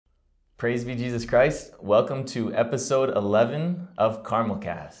Praise be Jesus Christ. Welcome to episode 11 of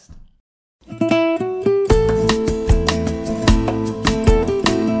Carmelcast.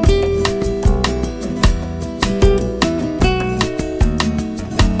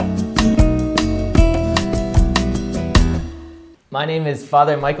 My name is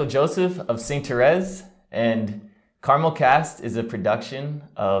Father Michael Joseph of St. Therese, and Carmelcast is a production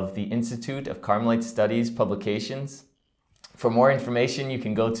of the Institute of Carmelite Studies Publications. For more information, you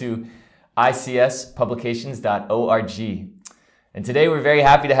can go to icspublications.org. And today we're very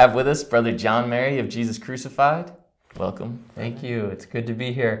happy to have with us Brother John Mary of Jesus Crucified. Welcome. Thank you. It's good to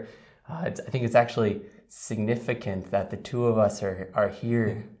be here. I think it's actually significant that the two of us are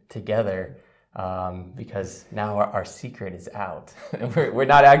here together because now our secret is out. We're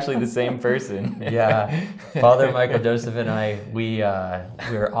not actually the same person. Yeah. Father Michael Joseph and I, we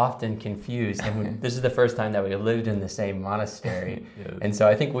were often confused. And this is the first time that we lived in the same monastery. Yes. And so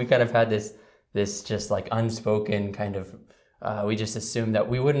I think we kind of had this just like unspoken kind of, we just assumed that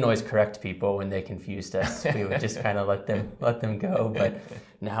we wouldn't always correct people when they confused us. We would just kind of let them go. But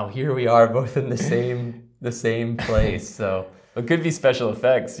now here we are both in the same place. So it could be special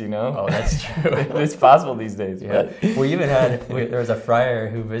effects, you know? Oh, that's true. It's possible these days. Yeah. We even there was a friar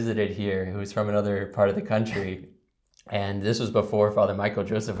who visited here who was from another part of the country. And this was before Father Michael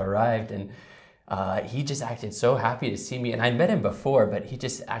Joseph arrived. And he just acted so happy to see me. And I'd met him before, but he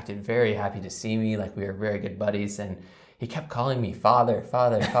just acted very happy to see me. Like we were very good buddies. And he kept calling me Father,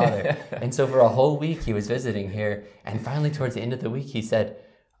 Father, Father. And so for a whole week he was visiting here. And finally towards the end of the week he said,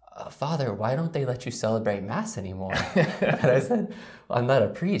 Father, why don't they let you celebrate Mass anymore? And I said, well, I'm not a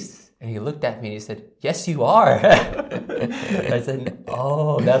priest. And he looked at me and he said, yes, you are. I said,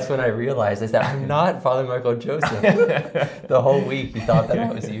 oh, that's when I realized. I said, I'm not Father Michael Joseph. The whole week he thought that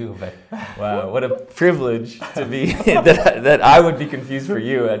I was you. But wow, what a privilege to be, that I would be confused for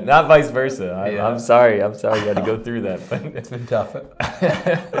you and not vice versa. I'm sorry you had to go through that. But it's been tough.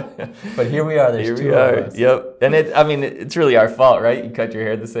 But here we are, there's two of us. Yep. And it's really our fault, right? You cut your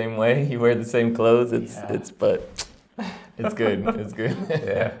hair the same way, you wear the same clothes. It's good. It's good.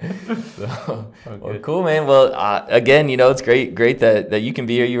 Yeah. Well, cool, man. Well, again, it's great that you can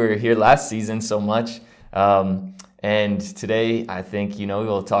be here. You were here last season so much. And today, I think,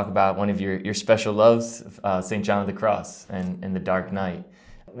 we'll talk about one of your special loves, St. John of the Cross and the Dark Night.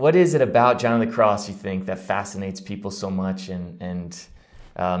 What is it about John of the Cross, you think, that fascinates people so much and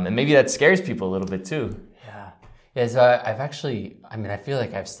maybe that scares people a little bit too? Yeah, so I feel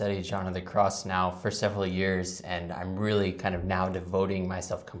like I've studied John of the Cross now for several years, and I'm really kind of now devoting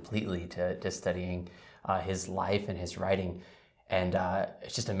myself completely to studying his life and his writing. And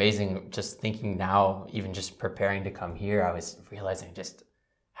it's just amazing just thinking now, even just preparing to come here, I was realizing just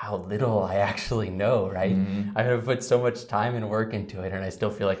how little I actually know, right? Mm-hmm. I have put so much time and work into it, and I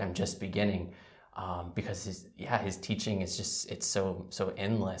still feel like I'm just beginning. Because his teaching is just, it's so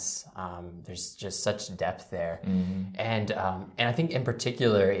endless. There's just such depth there. Mm-hmm. And I think in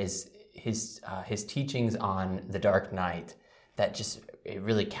particular is his teachings on the Dark Night that just, it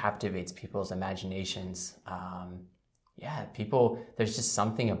really captivates people's imaginations. There's just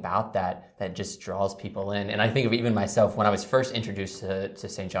something about that just draws people in. And I think of even myself, when I was first introduced to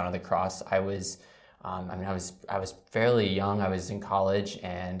St. John of the Cross, I was fairly young. I was in college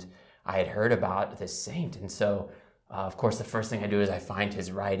and I had heard about this saint, and so of course the first thing I do is I find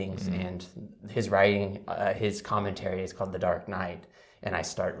his writings, mm-hmm. and his commentary is called The Dark Night, and I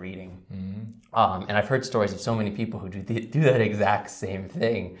start reading. Mm-hmm. And I've heard stories of so many people who do that exact same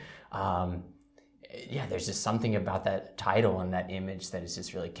thing. There's just something about that title and that image that is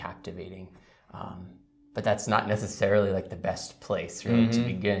just really captivating. But that's not necessarily like the best place really mm-hmm. to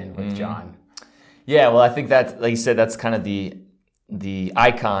begin with mm-hmm. John. Yeah, well, I think that, like you said, that's kind of the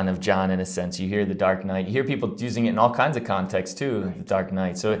icon of John in a sense. You hear the Dark Night. You hear people using it in all kinds of contexts too, right. The Dark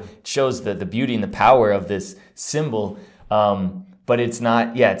Night. So it shows the beauty and the power of this symbol, but it's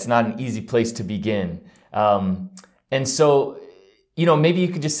not an easy place to begin. And so, maybe you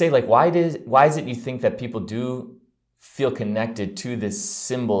could just say, like, why is it you think that people do feel connected to this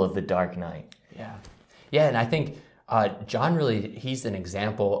symbol of the Dark Night? Yeah, and I think John really, he's an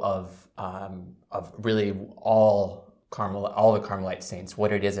example of really all the Carmelite saints,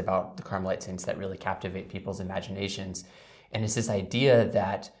 what it is about the Carmelite saints that really captivate people's imaginations. And it's this idea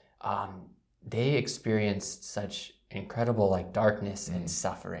that they experienced such incredible like darkness and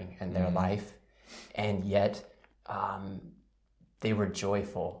suffering in their life, and yet they were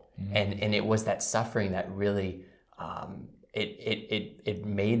joyful. And it was that suffering that really it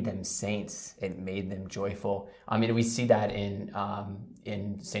made them saints. It made them joyful. I mean, we see that in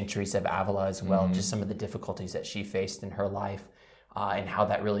Saint Teresa of Avila as well. Just some of the difficulties that she faced in her life. and how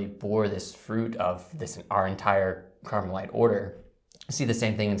that really bore this fruit of this our entire Carmelite order. You see the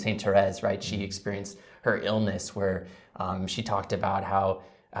same thing in Saint Therese, right? She experienced her illness where she talked about how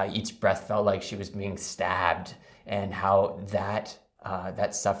each breath felt like she was being stabbed, and how that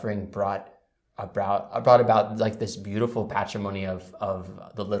suffering brought about like this beautiful patrimony of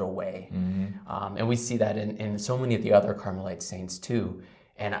the little way. And we see that in so many of the other Carmelite saints too.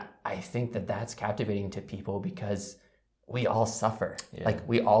 And I think that that's captivating to people because we all suffer. Yeah. Like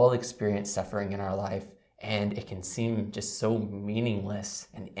we all experience suffering in our life, and it can seem just so meaningless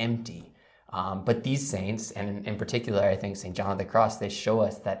and empty. But these saints, and in particular, I think St. John of the Cross, they show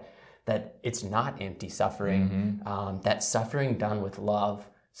us that it's not empty suffering, that suffering done with love,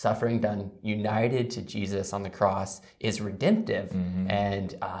 suffering done united to Jesus on the cross is redemptive,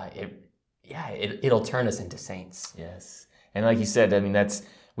 and it'll turn us into saints. Yes, and like you said, I mean,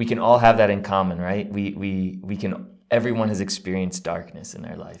 we can all have that in common, right? We can. Everyone has experienced darkness in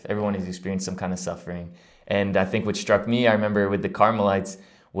their life. Everyone has experienced some kind of suffering, and I think what struck me, I remember with the Carmelites,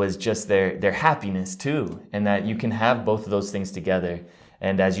 was just their happiness too, and that you can have both of those things together.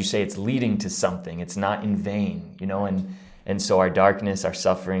 And as you say, it's leading to something. It's not in vain, and so our darkness, our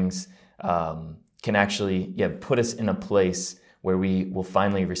sufferings can actually put us in a place where we will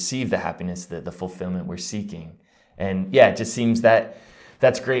finally receive the happiness, the fulfillment we're seeking. And it just seems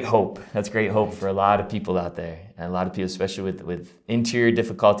that's great hope. That's great hope for a lot of people out there, and a lot of people, especially with interior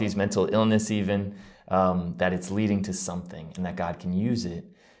difficulties, mental illness even, that it's leading to something and that God can use it.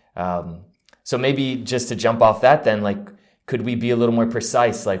 So maybe just to jump off that then, like, could we be a little more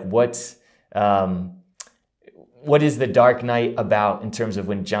precise? Like what is the Dark Night about in terms of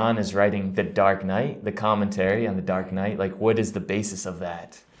when John is writing the Dark Night, the commentary on the Dark Night? Like what is the basis of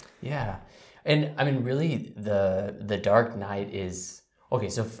that? Yeah. And I mean, really the Dark Night is, okay,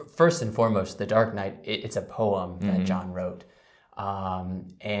 so first and foremost, the Dark Night, it's a poem that John wrote.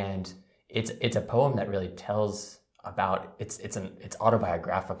 And it's a poem that really tells about, it's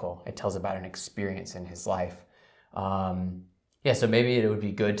autobiographical. It tells about an experience in his life. So maybe it would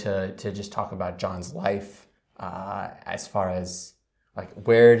be good to just talk about John's life as far as like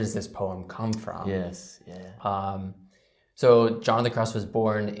where does this poem come from? Yes, yeah. So John of the Cross was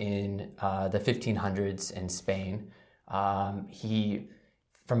born in the 1500s in Spain. He,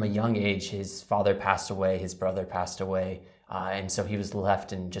 from a young age, his father passed away, his brother passed away, and so he was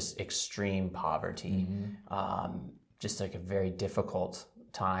left in just extreme poverty. Just like a very difficult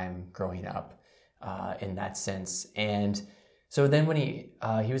time growing up in that sense. And so then when he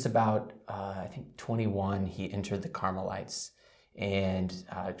was about, I think 21, he entered the Carmelites. And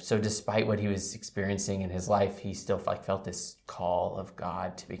so despite what he was experiencing in his life, he still felt this call of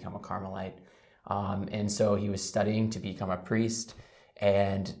God to become a Carmelite. And so he was studying to become a priest.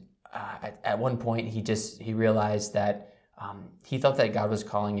 And at one point, he realized that he thought that God was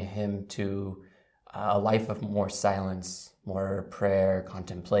calling him to a life of more silence, more prayer,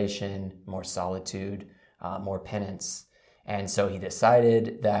 contemplation, more solitude, more penance. And so he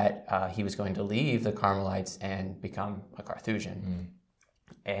decided that he was going to leave the Carmelites and become a Carthusian.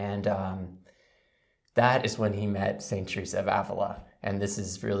 And that is when he met St. Teresa of Avila. And this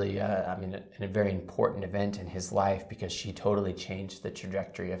is really, a very important event in his life because she totally changed the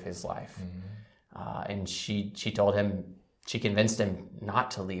trajectory of his life. And she told him, she convinced him not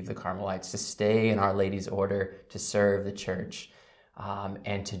to leave the Carmelites, to stay in Our Lady's order, to serve the church,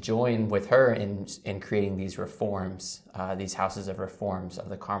 and to join with her in creating these reforms, these houses of reforms of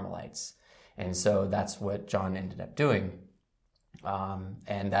the Carmelites. And so that's what John ended up doing.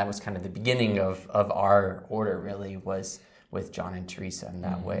 And that was kind of the beginning of our order, really, was with John and Teresa in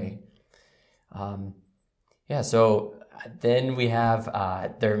that way. So then we have,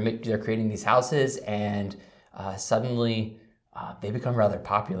 they're creating these houses, and suddenly they become rather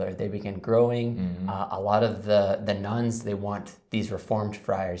popular. They begin growing. A lot of the nuns, they want these Reformed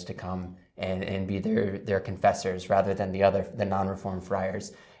friars to come and be their confessors rather than the non-Reformed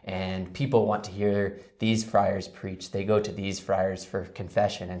friars. And people want to hear these friars preach. They go to these friars for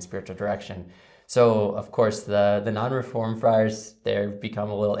confession and spiritual direction. So, of course, the non-Reformed friars, they become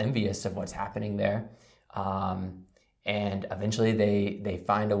a little envious of what's happening there. And eventually they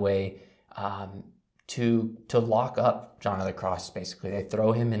find a way to lock up John of the Cross, basically. They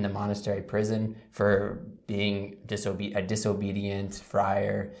throw him in the monastery prison for being a disobedient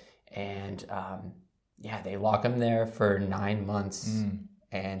friar. And they lock him there for 9 months.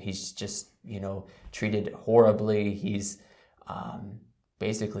 And he's just, treated horribly. He's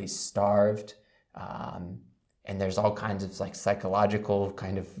basically starved. And there's all kinds of psychological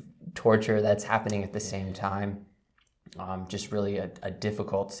kind of torture that's happening at the same time. Just really a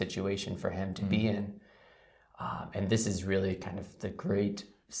difficult situation for him to be in. And this is really kind of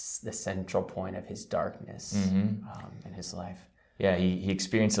the central point of his darkness in his life. Yeah, he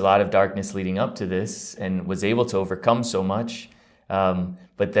experienced a lot of darkness leading up to this and was able to overcome so much.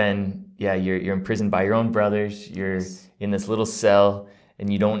 But then, you're imprisoned by your own brothers. You're in this little cell,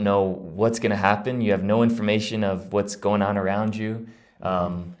 and you don't know what's going to happen. You have no information of what's going on around you.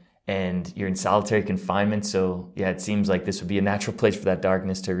 And you're in solitary confinement. So, it seems like this would be a natural place for that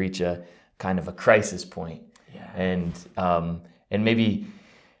darkness to reach a kind of a crisis point. Yeah. And maybe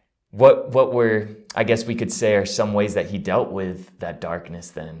what I guess we could say are some ways that he dealt with that darkness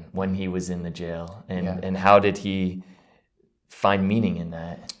then when he was in the jail, and how did he find meaning in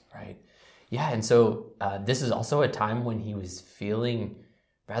that? Right. Yeah. And so this is also a time when he was feeling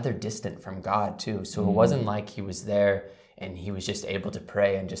rather distant from God too. So it wasn't like he was there and he was just able to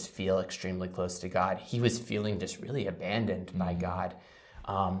pray and just feel extremely close to God. He was feeling just really abandoned by God.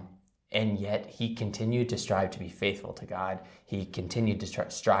 And yet he continued to strive to be faithful to God. He continued to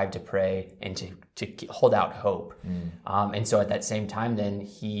strive to pray and to hold out hope. And so at that same time, then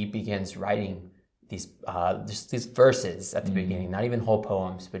he begins writing these verses at the beginning, not even whole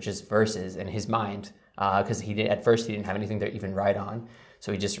poems, but just verses in his mind. Because at first he didn't have anything to even write on.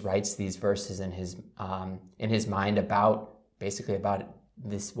 So he just writes these verses in his mind about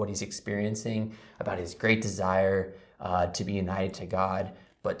this, what he's experiencing, about his great desire to be united to God,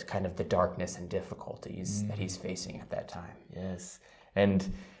 but kind of the darkness and difficulties that he's facing at that time. Yes.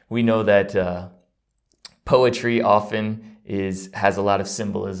 And we know that poetry often has a lot of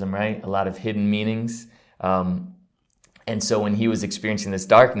symbolism, right? A lot of hidden meanings. And so when he was experiencing this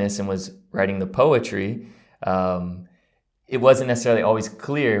darkness and was writing the poetry, it wasn't necessarily always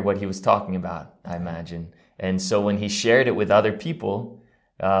clear what he was talking about, I imagine. And so when he shared it with other people,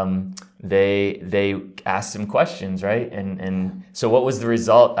 they asked him questions, right? And so what was the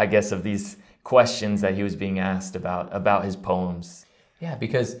result, I guess, of these questions that he was being asked about his poems? Yeah,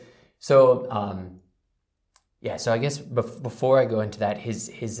 because so I guess before I go into that, his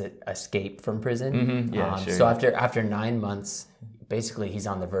escape from prison. Sure. So after 9 months, basically he's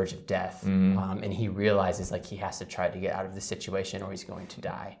on the verge of death, and he realizes like he has to try to get out of the situation or he's going to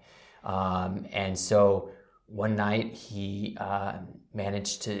die. And so one night he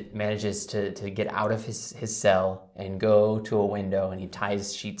manages to get out of his cell and go to a window, and he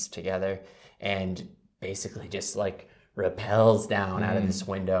ties sheets together and basically just like rappels down out of this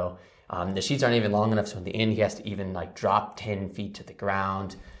window. The sheets aren't even long enough, so in the end he has to even like drop 10 feet to the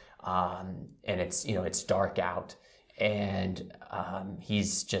ground, and it's dark out, and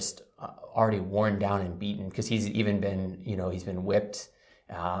he's just already worn down and beaten because he's been whipped.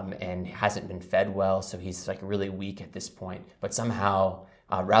 And hasn't been fed well, so he's like really weak at this point. But somehow,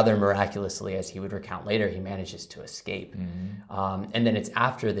 rather miraculously, as he would recount later, he manages to escape. And then it's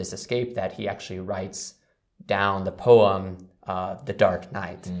after this escape that he actually writes down the poem, "The Dark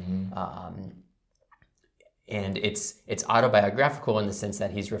Night." And it's autobiographical in the sense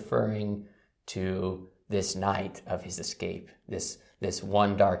that he's referring to this night of his escape, this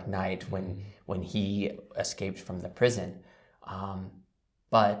one dark night when he escaped from the prison.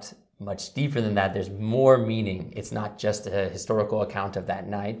 But much deeper than that, there's more meaning. It's not just a historical account of that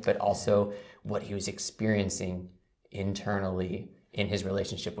night, but also what he was experiencing internally in his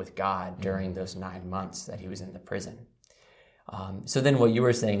relationship with God during those 9 months that he was in the prison. So then what you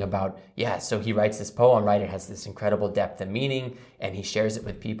were saying about, so he writes this poem, right? It has this incredible depth of meaning, and he shares it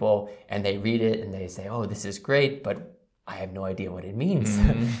with people, and they read it, and they say, oh, this is great, but I have no idea what it means.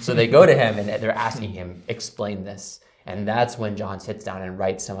 So they go to him, and they're asking him, explain this. And that's when John sits down and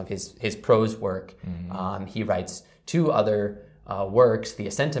writes some of his prose work. He writes 2 other works, The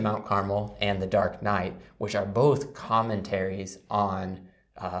Ascent to Mount Carmel and The Dark Night, which are both commentaries on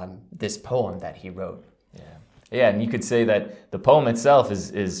this poem that he wrote. Yeah, and you could say that the poem itself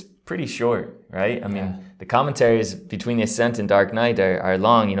is pretty short, right? I mean, the commentaries between The Ascent and Dark Night are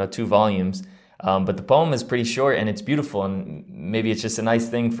long, 2 volumes. But the poem is pretty short and it's beautiful. And maybe it's just a nice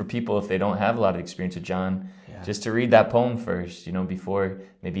thing for people if they don't have a lot of experience with John, just to read that poem first, before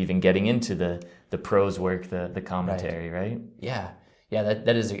maybe even getting into the prose work, the commentary, right? Yeah,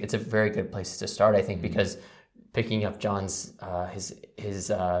 it's a very good place to start, I think, because picking up John's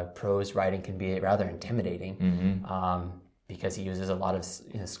his prose writing can be rather intimidating, because he uses a lot of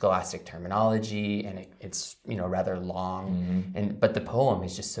scholastic terminology, and it's rather long, but the poem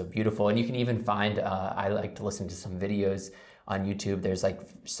is just so beautiful. And you can even find I like to listen to some videos on YouTube. There's like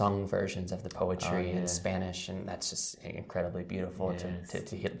sung versions of the poetry in Spanish, and that's just incredibly beautiful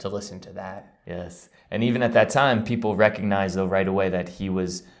to listen to that. Yes, and even at that time, people recognized though right away that he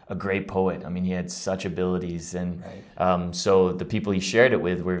was a great poet. I mean, he had such abilities, and so the people he shared it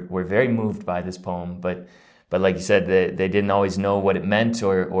with were very moved by this poem. But but like you said, they didn't always know what it meant,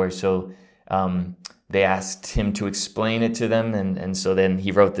 or so they asked him to explain it to them, and so then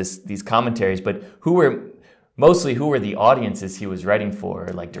he wrote these commentaries. But who were the audiences he was writing for,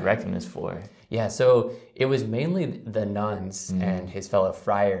 or like directing this for? Yeah, so it was mainly the nuns and his fellow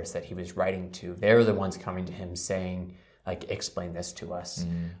friars that he was writing to. They were the ones coming to him saying, like, explain this to us.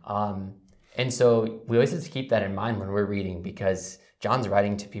 And so we always have to keep that in mind when we're reading, because John's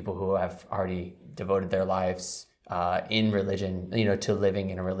writing to people who have already devoted their lives in religion, to living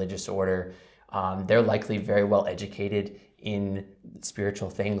in a religious order. They're likely very well educated in spiritual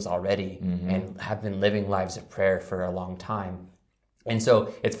things already and have been living lives of prayer for a long time. And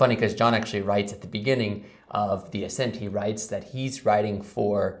so it's funny because John actually writes at the beginning of the Ascent, he writes that he's writing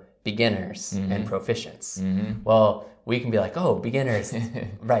for beginners and proficients. Well, we can be like, oh, beginners,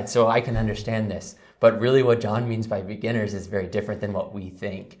 right, so I can understand this. But really what John means by beginners is very different than what we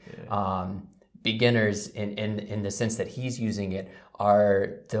think. Beginners, in the sense that he's using it,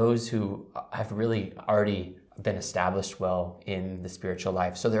 are those who have really already been established well in the spiritual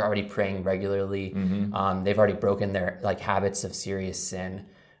life. So they're already praying regularly. They've already broken their habits of serious sin.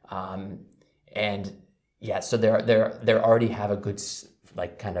 And yeah, so they already have a good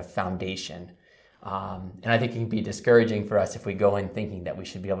kind of foundation. And I think it can be discouraging for us if we go in thinking that we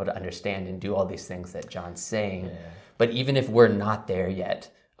should be able to understand and do all these things that John's saying. But even if we're not there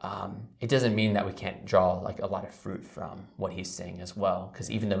yet, it doesn't mean that we can't draw a lot of fruit from what he's saying as well. Because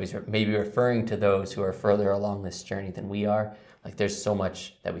even though he's maybe referring to those who are further along this journey than we are, there's so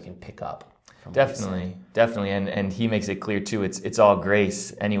much that we can pick up from Definitely. And he makes it clear too, it's all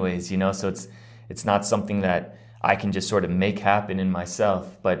grace anyways, so it's not something that I can just sort of make happen in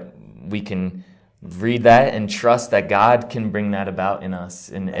myself, but we can read that and trust that God can bring that about in us.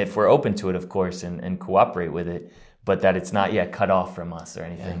 And if we're open to it, of course, and cooperate with it, but that it's not yet cut off from us or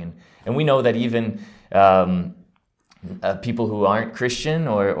anything. And we know that even people who aren't Christian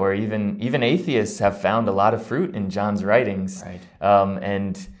or even atheists have found a lot of fruit in John's writings. Right.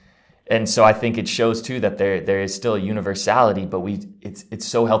 And so I think it shows too that there is still a universality, but it's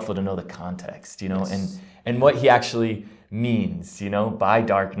so helpful to know the context, Yes. and what he actually means, by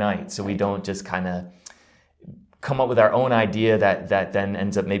dark night. So we don't just kind of come up with our own idea that then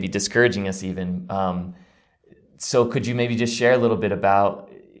ends up maybe discouraging us even. So could you maybe just share a little bit about,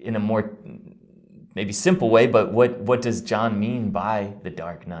 in a more maybe simple way, but what does John mean by the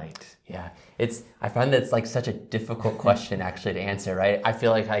dark night? Yeah, I find that it's such a difficult question actually to answer, right? I feel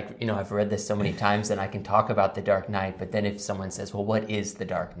like I've read this so many times and I can talk about the dark night, but then if someone says, well, what is the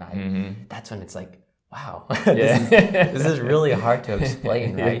dark night? That's when it's wow, this is really hard to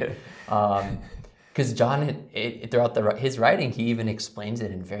explain, right? Because John, throughout his writing, he even explains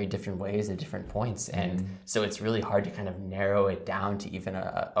it in very different ways at different points. And so it's really hard to kind of narrow it down to even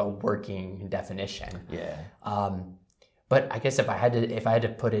a working definition. But I guess if I had to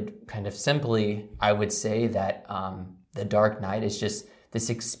put it kind of simply, I would say that the dark night is just this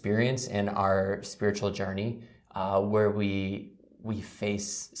experience in our spiritual journey where we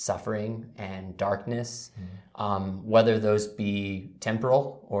face suffering and darkness, whether those be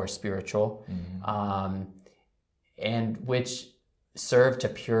temporal or spiritual, and which serve to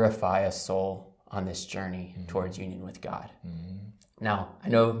purify a soul on this journey towards union with God. Now, I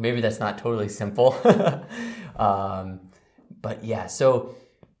know maybe that's not totally simple, but yeah, so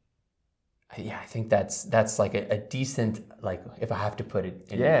yeah, I think that's a decent, if I have to put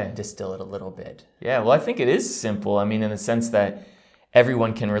it, distill it a little bit. Yeah, well, I think it is simple. I mean, in the sense that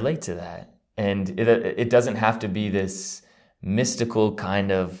everyone can relate to that. And it doesn't have to be this mystical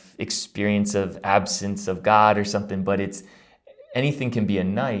kind of experience of absence of God or something, but anything can be a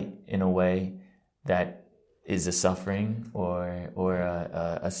night in a way that is a suffering or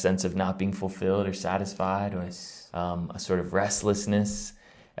a sense of not being fulfilled or satisfied, or a sort of restlessness.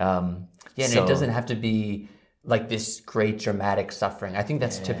 And it doesn't have to be this great dramatic suffering. I think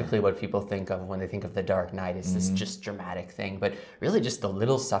that's typically what people think of when they think of the dark night, is this just dramatic thing. But really just the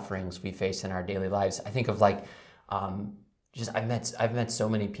little sufferings we face in our daily lives. I think of I've met so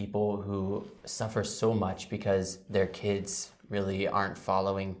many people who suffer so much because their kids really aren't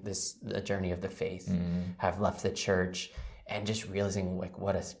following the journey of the faith, have left the church, and just realizing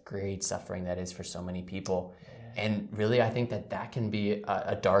what a great suffering that is for so many people. And really, I think that can be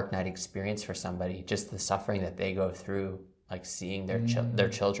a dark night experience for somebody, just the suffering that they go through, seeing their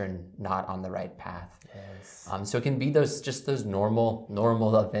children not on the right path. So it can be those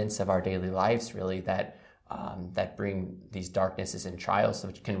normal events of our daily lives, really, that bring these darknesses and trials,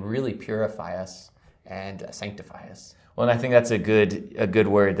 which can really purify us and sanctify us. Well, and I think that's a good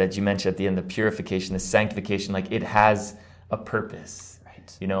word that you mentioned at the end, the purification, the sanctification. It has a purpose,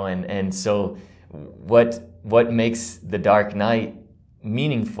 right? And so what what makes the dark night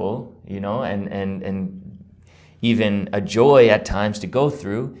meaningful, and even a joy at times to go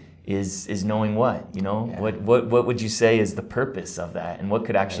through is knowing what. What would you say is the purpose of that, and what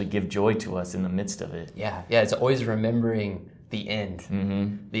could actually give joy to us in the midst of it? Yeah, it's always remembering the end.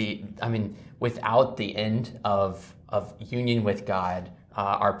 Without the end of union with God,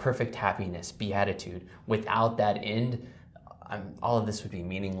 our perfect happiness, beatitude, without that end, all of this would be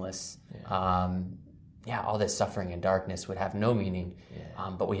meaningless. All this suffering and darkness would have no meaning.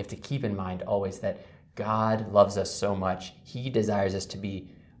 But we have to keep in mind always that God loves us so much. He desires us to be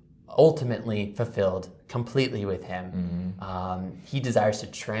ultimately fulfilled completely with Him. He desires to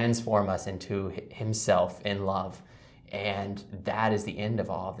transform us into Himself in love. And that is the end of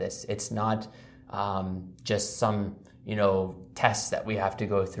all of this. It's not just some, tests that we have to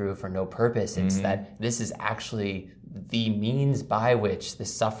go through for no purpose. It's that this is actually the means by which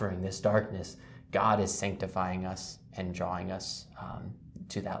this suffering, this darkness, God is sanctifying us and drawing us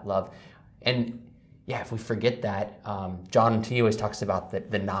to that love. And if we forget that, John T. always talks about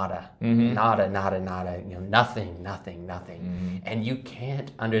the nada, nada, nothing. And you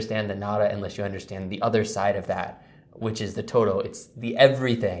can't understand the nada unless you understand the other side of that, which is the total. It's the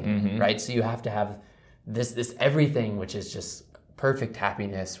everything, right? So you have to have this everything, which is just perfect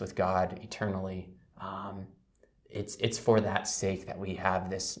happiness with God eternally. It's for that sake that we have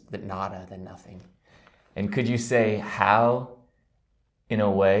the nada, the nothing. And could you say how, in a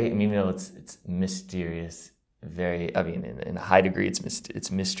way, even though it's mysterious, in a high degree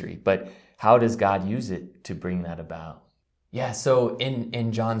it's mystery, but how does God use it to bring that about? Yeah, so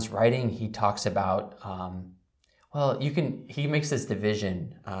in John's writing, he talks about, he makes this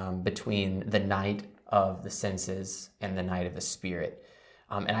division between the night of the senses and the night of the spirit.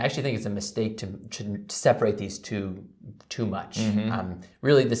 And I actually think it's a mistake to separate these two too much.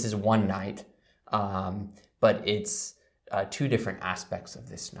 Really, this is one night, but it's two different aspects of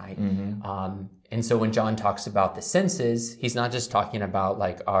this night. And so when John talks about the senses, he's not just talking about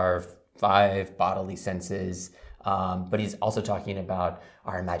like our 5 bodily senses, but he's also talking about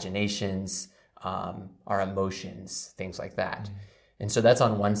our imaginations, our emotions, things like that. And so that's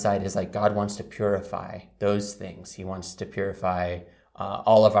on one side, is like God wants to purify those things. He wants to purify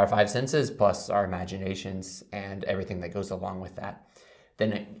all of our 5 senses plus our imaginations and everything that goes along with that.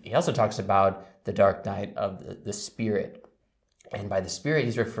 Then he also talks about the dark night of the spirit. And by the spirit,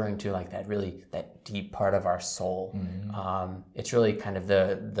 he's referring to like that deep part of our soul. It's really kind of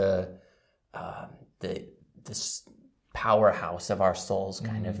this powerhouse of our souls,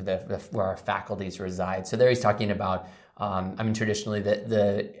 kind of where our faculties reside. So there he's talking about, traditionally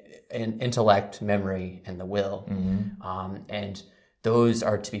the intellect, memory, and the will, and those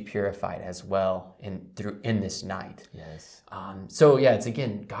are to be purified as well in this night. Yes. It's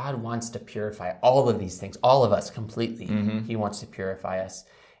again, God wants to purify all of these things, all of us completely. He wants to purify us,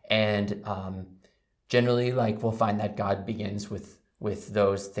 and generally, we'll find that God begins with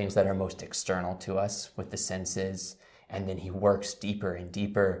those things that are most external to us, with the senses, and then He works deeper and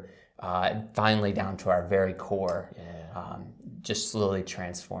deeper, finally down to our very core, just slowly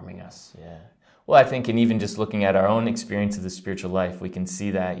transforming us. Yeah. Well, I think, and even just looking at our own experience of the spiritual life, we can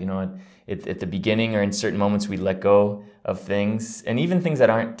see that, at the beginning or in certain moments we let go of things, and even things that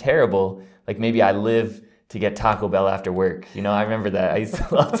aren't terrible. Like maybe I live to get Taco Bell after work. I remember that. I used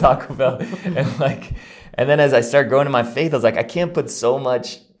to love Taco Bell. And then as I start growing in my faith, I was like, I can't put so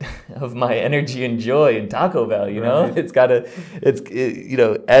much of my energy and joy in Taco Bell, Right.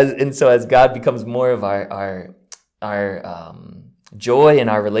 As God becomes more of our joy, and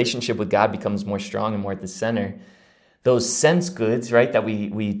our relationship with God becomes more strong and more at the center, those sense goods, right, that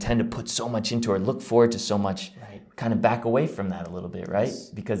we tend to put so much into or look forward to so much, right, kind of back away from that a little bit, right? Yes.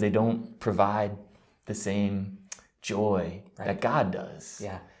 Because they don't provide the same joy that God does.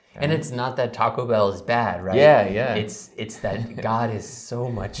 Yeah. Right? And it's not that Taco Bell is bad, right? Yeah. It's that God is so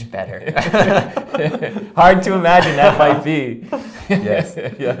much better. Hard to imagine that might be. Yes.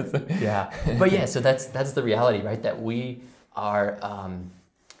 Yes. Yeah. But so that's the reality, right? That we are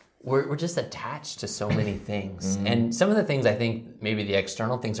we're just attached to so many things. And some of the things, I think maybe the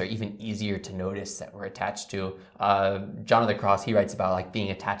external things are even easier to notice that we're attached to. John of the Cross, he writes about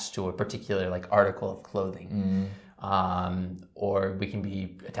being attached to a particular article of clothing. Or we can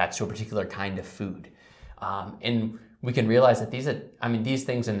be attached to a particular kind of food. And we can realize that these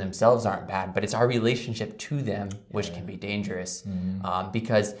things in themselves aren't bad, but it's our relationship to them which can be dangerous,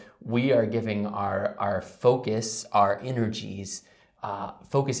 because we are giving our focus, our energies,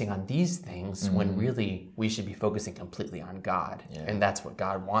 focusing on these things when really we should be focusing completely on God. And that's what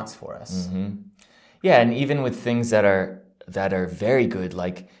God wants for us. Yeah, and even with things that are that are very good,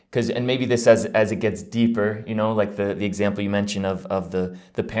 like, and maybe this as it gets deeper, like the example you mentioned of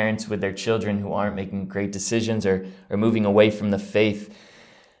the parents with their children who aren't making great decisions or moving away from the faith.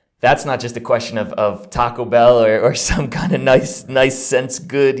 That's not just a question of Taco Bell or some kind of nice sense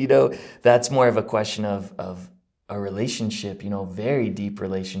good, That's more of a question of a relationship, very deep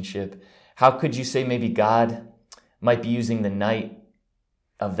relationship. How could you say maybe God might be using the night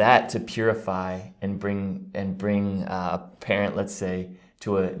of that to purify and bring a parent, let's say,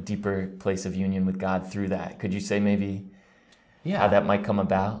 to a deeper place of union with God through that? Could you say maybe how that might come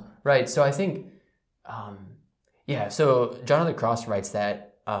about? Right. So I think, so John of the Cross writes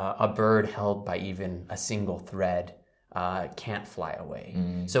that a bird held by even a single thread can't fly away.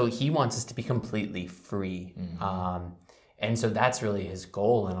 Mm-hmm. So he wants us to be completely free. Mm-hmm. And so that's really his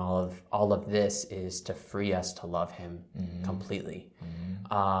goal in all of this, is to free us to love him completely.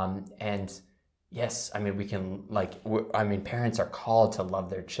 Mm-hmm. And yes, I mean, we can parents are called to love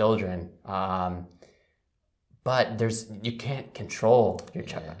their children, but you can't control your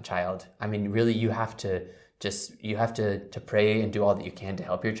child. I mean, really, you have to pray and do all that you can to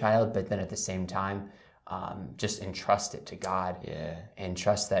help your child, but then at the same time, just entrust it to God, and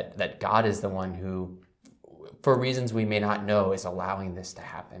trust that God is the one who, for reasons we may not know, is allowing this to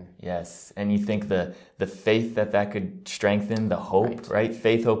happen. Yes, and you think the faith that could strengthen, the hope, right?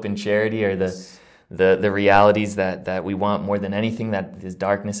 Faith, hope, and charity are the realities that we want more than anything that this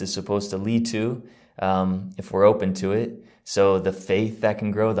darkness is supposed to lead to, if we're open to it. So the faith that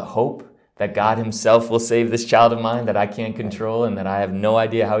can grow, the hope that God himself will save this child of mine that I can't control and that I have no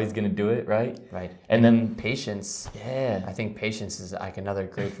idea how he's going to do it, right? Right. And then patience. Yeah. I think patience is like another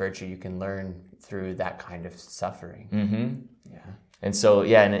great virtue you can learn through that kind of suffering. Mm-hmm. Yeah. And so,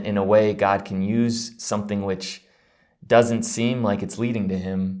 in a way, God can use something which doesn't seem like it's leading to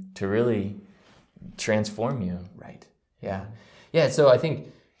him to really transform you. Right. Yeah. Yeah. So I think,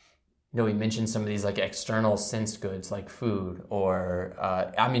 we mentioned some of these like external sense goods like food, or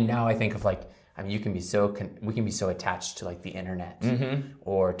now I think of we can be so attached to like the internet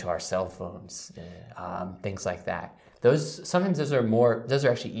or to our cell phones, things like that. Those are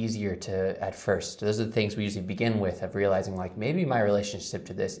actually easier to at first. Those are the things we usually begin with, of realizing like maybe my relationship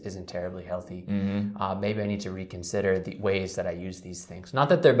to this isn't terribly healthy. Maybe I need to reconsider the ways that I use these things. Not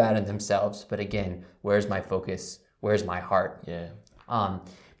that they're bad in themselves, but again, where's my focus? Where's my heart? Yeah.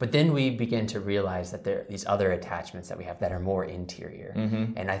 But then we begin to realize that there are these other attachments that we have that are more interior.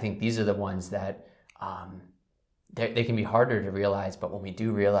 And I think these are the ones that they can be harder to realize, but when we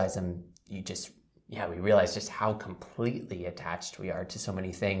do realize them, we realize just how completely attached we are to so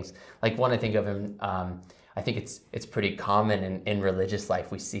many things. Like one I think of, I think it's pretty common in religious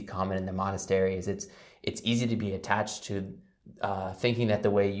life. We see common in the monasteries. It's easy to be attached to thinking that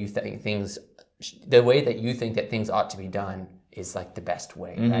the way you think that things ought to be done is like the best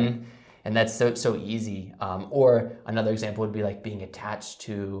way, right? And that's so easy. Or another example would be like being attached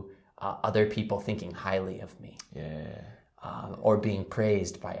to other people thinking highly of me, or being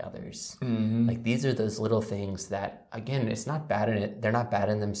praised by others. Like these are those little things that, again, it's not bad in it. They're not bad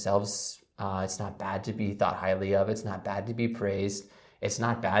in themselves. It's not bad to be thought highly of. It's not bad to be praised. It's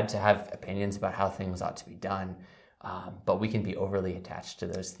not bad to have opinions about how things ought to be done. But we can be overly attached to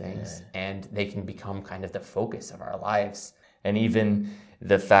those things, and they can become kind of the focus of our lives. And even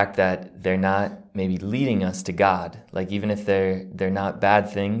the fact that they're not maybe leading us to God, like even if they're not bad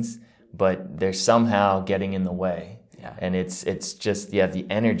things, but they're somehow getting in the way. Yeah. And it's just the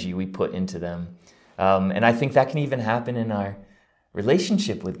energy we put into them. And I think that can even happen in our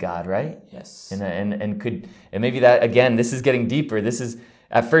relationship with God, right? Yes. And maybe that, again, this is getting deeper. This is,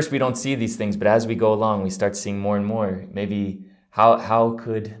 at first we don't see these things, but as we go along, we start seeing more and more. Maybe how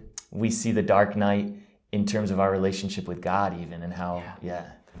could we see the dark night in terms of our relationship with God even, and how,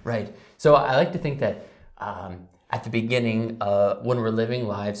 Right. So I like to think that at the beginning, when we're living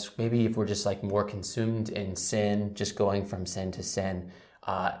lives, maybe if we're just like more consumed in sin, just going from sin to sin,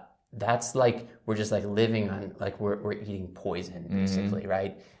 that's like we're just like living on, like we're eating poison basically,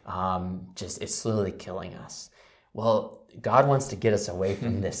 right? Just it's slowly killing us. Well, God wants to get us away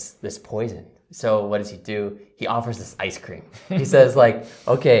from this poison. So what does he do? He offers us ice cream. He says like,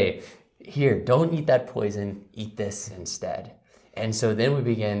 okay, here, don't eat that poison, eat this instead. And so then we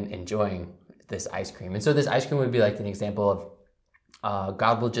begin enjoying this ice cream. And so this ice cream would be like an example of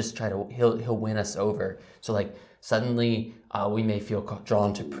God will just he'll win us over. So like suddenly we may feel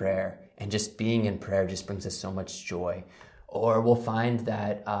drawn to prayer, and just being in prayer just brings us so much joy. Or we'll find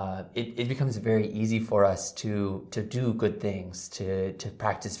that it becomes very easy for us to do good things, to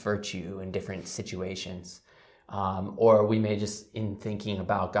practice virtue in different situations. Or we may just, in thinking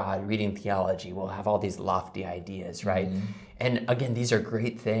about God, reading theology, we'll have all these lofty ideas, right? And again, these are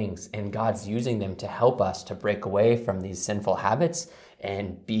great things, and God's using them to help us to break away from these sinful habits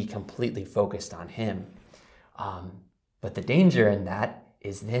and be completely focused on Him. But the danger in that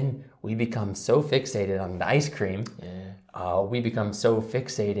is then we become so fixated on the ice cream. We become so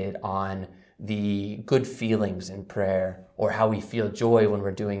fixated on the good feelings in prayer, or how we feel joy when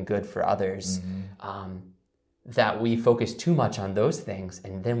we're doing good for others, that we focus too much on those things,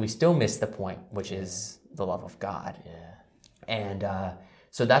 and then we still miss the point, which is the love of God. And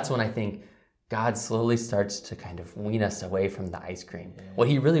so that's when I think God slowly starts to kind of wean us away from the ice cream. What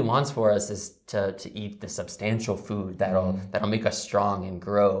He really wants for us is to eat the substantial food that'll make us strong and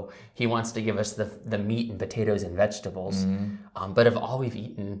grow. He wants to give us the meat and potatoes and vegetables. But if all we've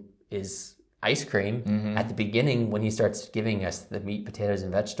eaten is ice cream, at the beginning, when He starts giving us the meat, potatoes,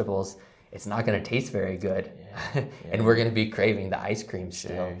 and vegetables, it's not going to taste very good. And we're going to be craving the ice cream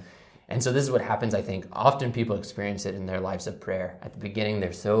still. And so this is what happens, I think. Often people experience it in their lives of prayer. At the beginning,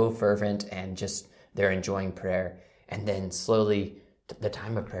 they're so fervent and just they're enjoying prayer. And then slowly, the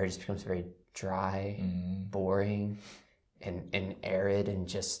time of prayer just becomes very dry, boring, and arid, and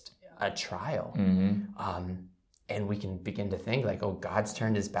just a trial. And we can begin to think like, oh, God's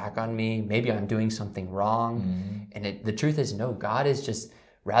turned His back on me. Maybe I'm doing something wrong. And the truth is, no, God is just,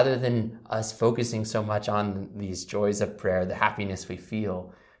 rather than us focusing so much on these joys of prayer, the happiness we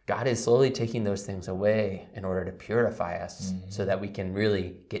feel, God is slowly taking those things away in order to purify us so that we can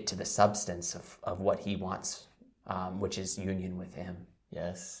really get to the substance of what He wants, which is union with Him.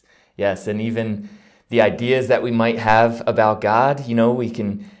 Yes. And even the ideas that we might have about God, we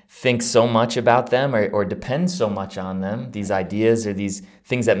can think so much about them or depend so much on them. These ideas are these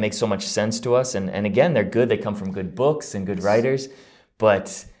things that make so much sense to us. And again, they're good. They come from good books and good writers.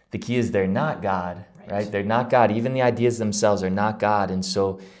 But the key is they're not God, right? They're not God. Even the ideas themselves are not God. And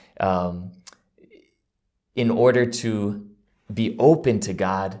so in order to be open to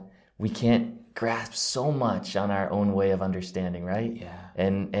God, we can't grasp so much on our own way of understanding, right?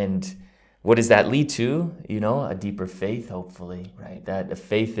 And what does that lead to? A deeper faith, hopefully, right? That a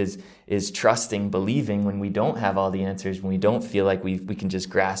faith is trusting, believing when we don't have all the answers, when we don't feel like we can just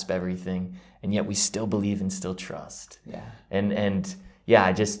grasp everything, and yet we still believe and still trust.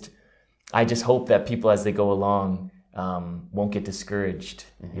 I just hope that people, as they go along, won't get discouraged.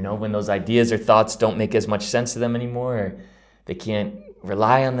 When those ideas or thoughts don't make as much sense to them anymore, or they can't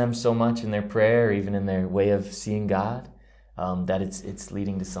rely on them so much in their prayer or even in their way of seeing God, that it's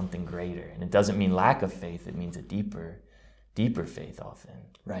leading to something greater. And it doesn't mean lack of faith. It means a deeper faith often.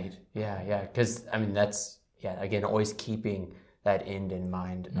 Right. Yeah. Because, that's, again, always keeping that end in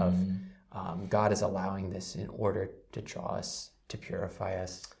mind of God is allowing this in order to draw us, to purify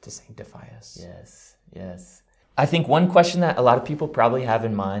us, to sanctify us. Yes. I think one question that a lot of people probably have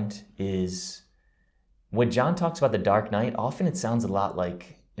in mind is, when John talks about the dark night, often it sounds a lot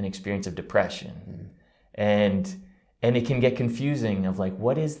like an experience of depression. And it can get confusing of like,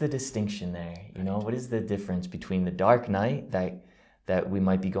 what is the distinction there? What is the difference between the dark night that we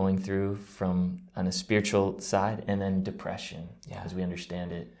might be going through from on a spiritual side, and then depression, as we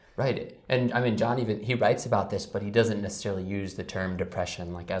understand it? Right. And John he writes about this, but he doesn't necessarily use the term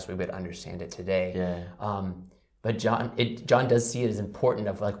depression like as we would understand it today. But John does see it as important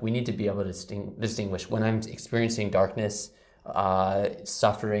of like, we need to be able to distinguish when I'm experiencing darkness,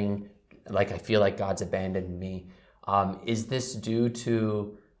 suffering, like I feel like God's abandoned me. Is this due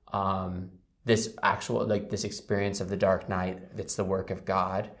to this actual, like this experience of the dark night that's the work of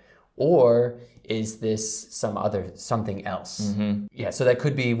God? Or is this something else? So that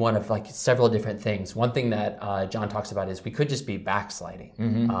could be one of like several different things. One thing that John talks about is we could just be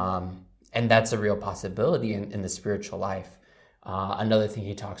backsliding. And that's a real possibility in the spiritual life. Another thing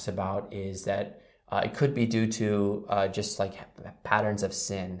he talks about is that it could be due to just like patterns of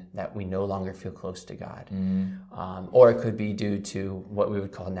sin that we no longer feel close to God. Or it could be due to what we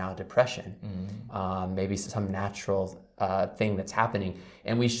would call now depression. Maybe some natural thing that's happening.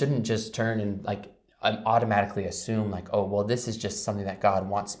 And we shouldn't just turn and like automatically assume like, oh, well, this is just something that God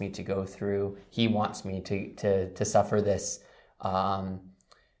wants me to go through. He wants me to suffer this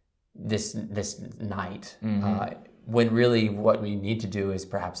this night. When really what we need to do is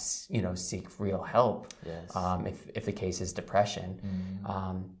perhaps, seek real help. If the case is depression.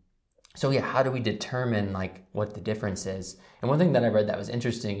 So how do we determine like what the difference is? And one thing that I read that was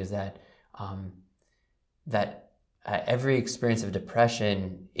interesting is that every experience of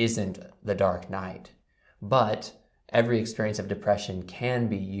depression isn't the dark night, but every experience of depression can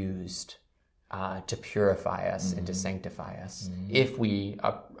be used to purify us and to sanctify us if we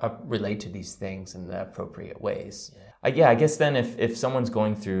relate to these things in the appropriate ways. I guess then if someone's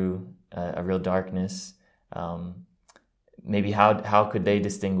going through a real darkness, maybe how could they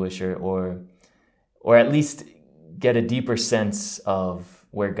distinguish or at least get a deeper sense of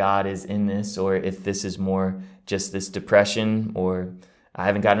where God is in this, or if this is more just this depression, or I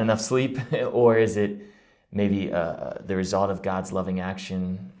haven't gotten enough sleep, or is it maybe the result of God's loving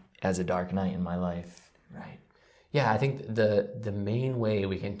action as a dark night in my life? Right. Yeah, I think the main way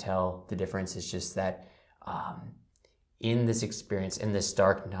we can tell the difference is just that in this experience, in this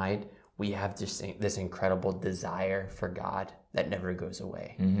dark night, we have this incredible desire for God that never goes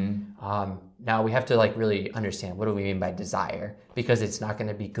away. Now we have to really understand, what do we mean by desire? Because it's not going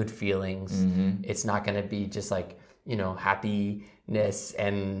to be good feelings. It's not going to be just happiness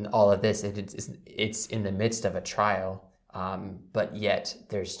and all of this. It's in the midst of a trial. But yet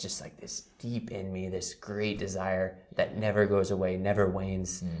there's just this deep in me, this great desire that never goes away, never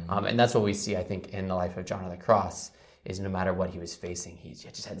wanes. And that's what we see, I think, in the life of John of the Cross, is no matter what he was facing, he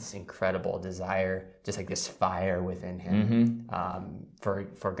just had this incredible desire, just this fire within him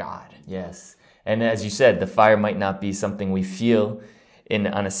for God. Yes. And as you said, the fire might not be something we feel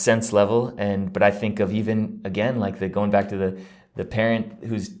on a sense level, but I think of even, again, going back to the parent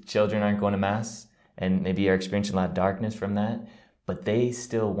whose children aren't going to Mass, and maybe are experiencing a lot of darkness from that, but they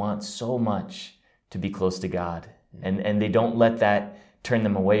still want so much to be close to God. And they don't let that turn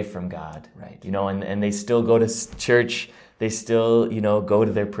them away from God. Right. And they still go to church. They still, go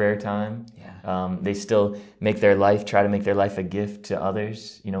to their prayer time. Yeah. They still try to make their life a gift to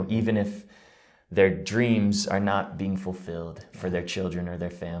others, even if their dreams are not being fulfilled for their children or their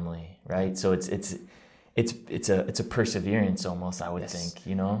family, right? So it's a perseverance almost, I would think,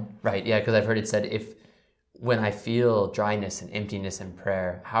 Right, yeah, because I've heard it said, when I feel dryness and emptiness in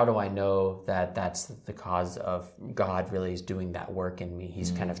prayer, how do I know that that's the cause of God really is doing that work in me?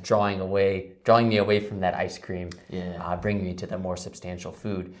 He's kind of drawing me away from that ice cream, bringing me to the more substantial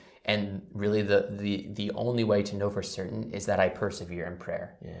food. And really the only way to know for certain is that I persevere in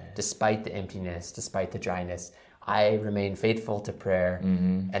prayer. Yeah. Despite the emptiness, despite the dryness, I remain faithful to prayer,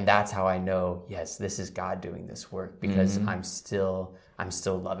 and that's how I know, yes, this is God doing this work, because I'm still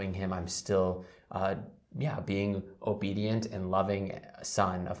loving him. I'm still being obedient and loving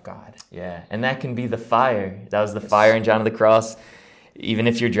son of God. Yeah, and that can be the fire. That was the fire in John of the Cross. Even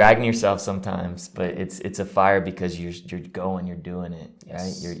if you're dragging yourself sometimes, but it's a fire because you're going, you're doing it,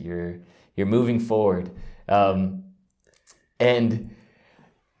 yes. Right? You're moving forward, and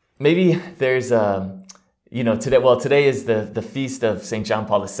maybe there's today is the feast of St. John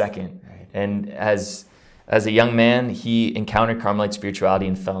Paul II, right. And as a young man, he encountered Carmelite spirituality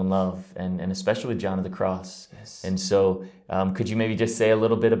and fell in love, and especially with John of the Cross. Yes. And so, could you maybe just say a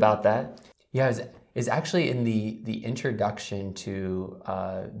little bit about that? Yeah, is actually in the introduction to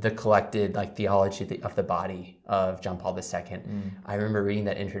the collected theology of the body of John Paul II. I remember reading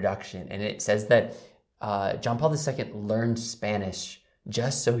that introduction, and it says that John Paul II learned Spanish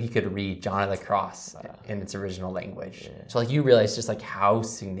just so he could read John of the Cross in its original language. Yeah. So you realize just how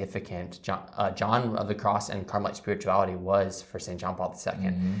significant John of the Cross and Carmelite spirituality was for St. John Paul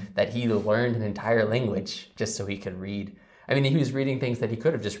II, that he learned an entire language just so he could read. I mean, he was reading things that he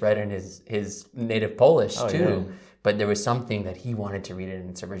could have just read in his native Polish too, but there was something that he wanted to read it in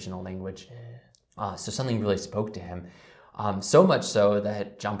its original language. So something really spoke to him. So much so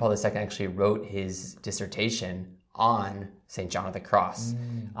that John Paul II actually wrote his dissertation on St. John of the Cross.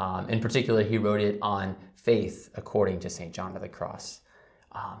 In particular, he wrote it on faith according to St. John of the Cross.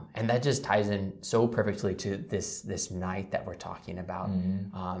 And that just ties in so perfectly to this night that we're talking about.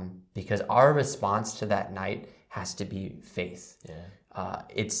 Because our response to that night has to be faith. Yeah.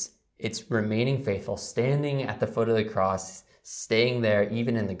 It's remaining faithful, standing at the foot of the cross, staying there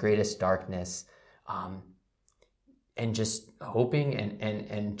even in the greatest darkness, and just hoping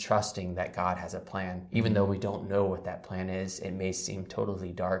and trusting that God has a plan. Even though we don't know what that plan is, it may seem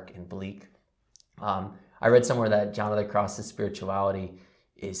totally dark and bleak. I read somewhere that John of the Cross's spirituality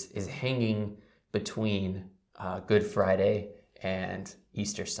is hanging between Good Friday and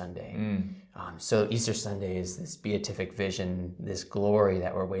Easter Sunday. So Easter Sunday is this beatific vision, this glory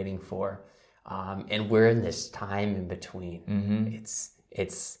that we're waiting for. And we're in this time in between.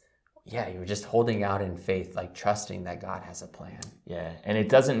 You're just holding out in faith, trusting that God has a plan. Yeah, and it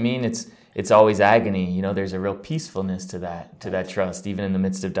doesn't mean it's always agony. There's a real peacefulness to that trust, even in the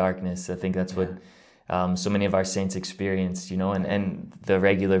midst of darkness. I think that's what so many of our saints experienced, and the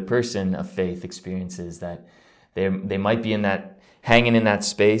regular person of faith experiences, that they might be hanging in that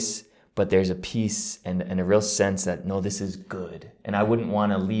space, but there's a peace and a real sense that, no, this is good, and I wouldn't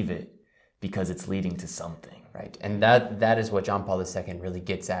want to leave it because it's leading to something. Right. And that is what John Paul II really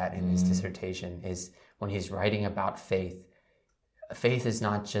gets at in his dissertation, is when he's writing about faith. Faith is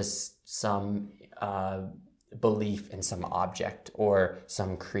not just some belief in some object or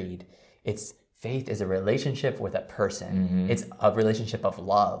some creed. Faith is a relationship with a person. It's a relationship of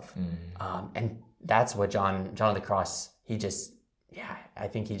love. And that's what John of the Cross, I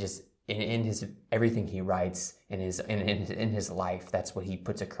think he just, in his everything he writes in his life, that's what he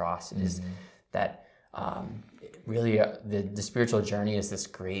puts across, is that really the spiritual journey is this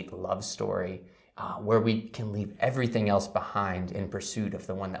great love story where we can leave everything else behind in pursuit of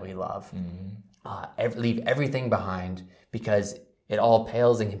the one that we love. Leave everything behind, because it all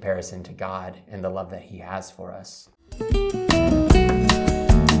pales in comparison to God and the love that he has for us.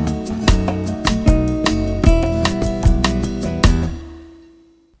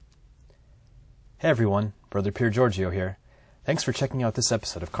 Hey everyone, Brother Pier Giorgio here. Thanks for checking out this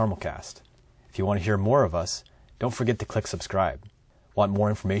episode of Carmelcast. If you want to hear more of us, don't forget to click subscribe. Want more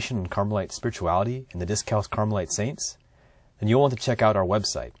information on Carmelite spirituality and the Discalced Carmelite Saints? Then you'll want to check out our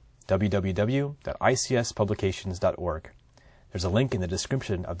website, www.icspublications.org. There's a link in the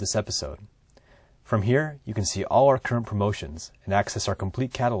description of this episode. From here, you can see all our current promotions and access our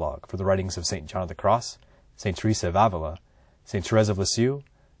complete catalog for the writings of St. John of the Cross, St. Teresa of Avila, St. Therese of Lisieux,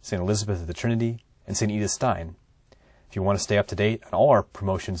 St. Elizabeth of the Trinity, and St. Edith Stein. If you want to stay up to date on all our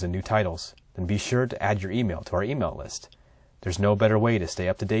promotions and new titles, then be sure to add your email to our email list. There's no better way to stay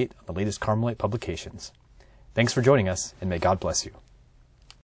up to date on the latest Carmelite publications. Thanks for joining us, and may God bless you.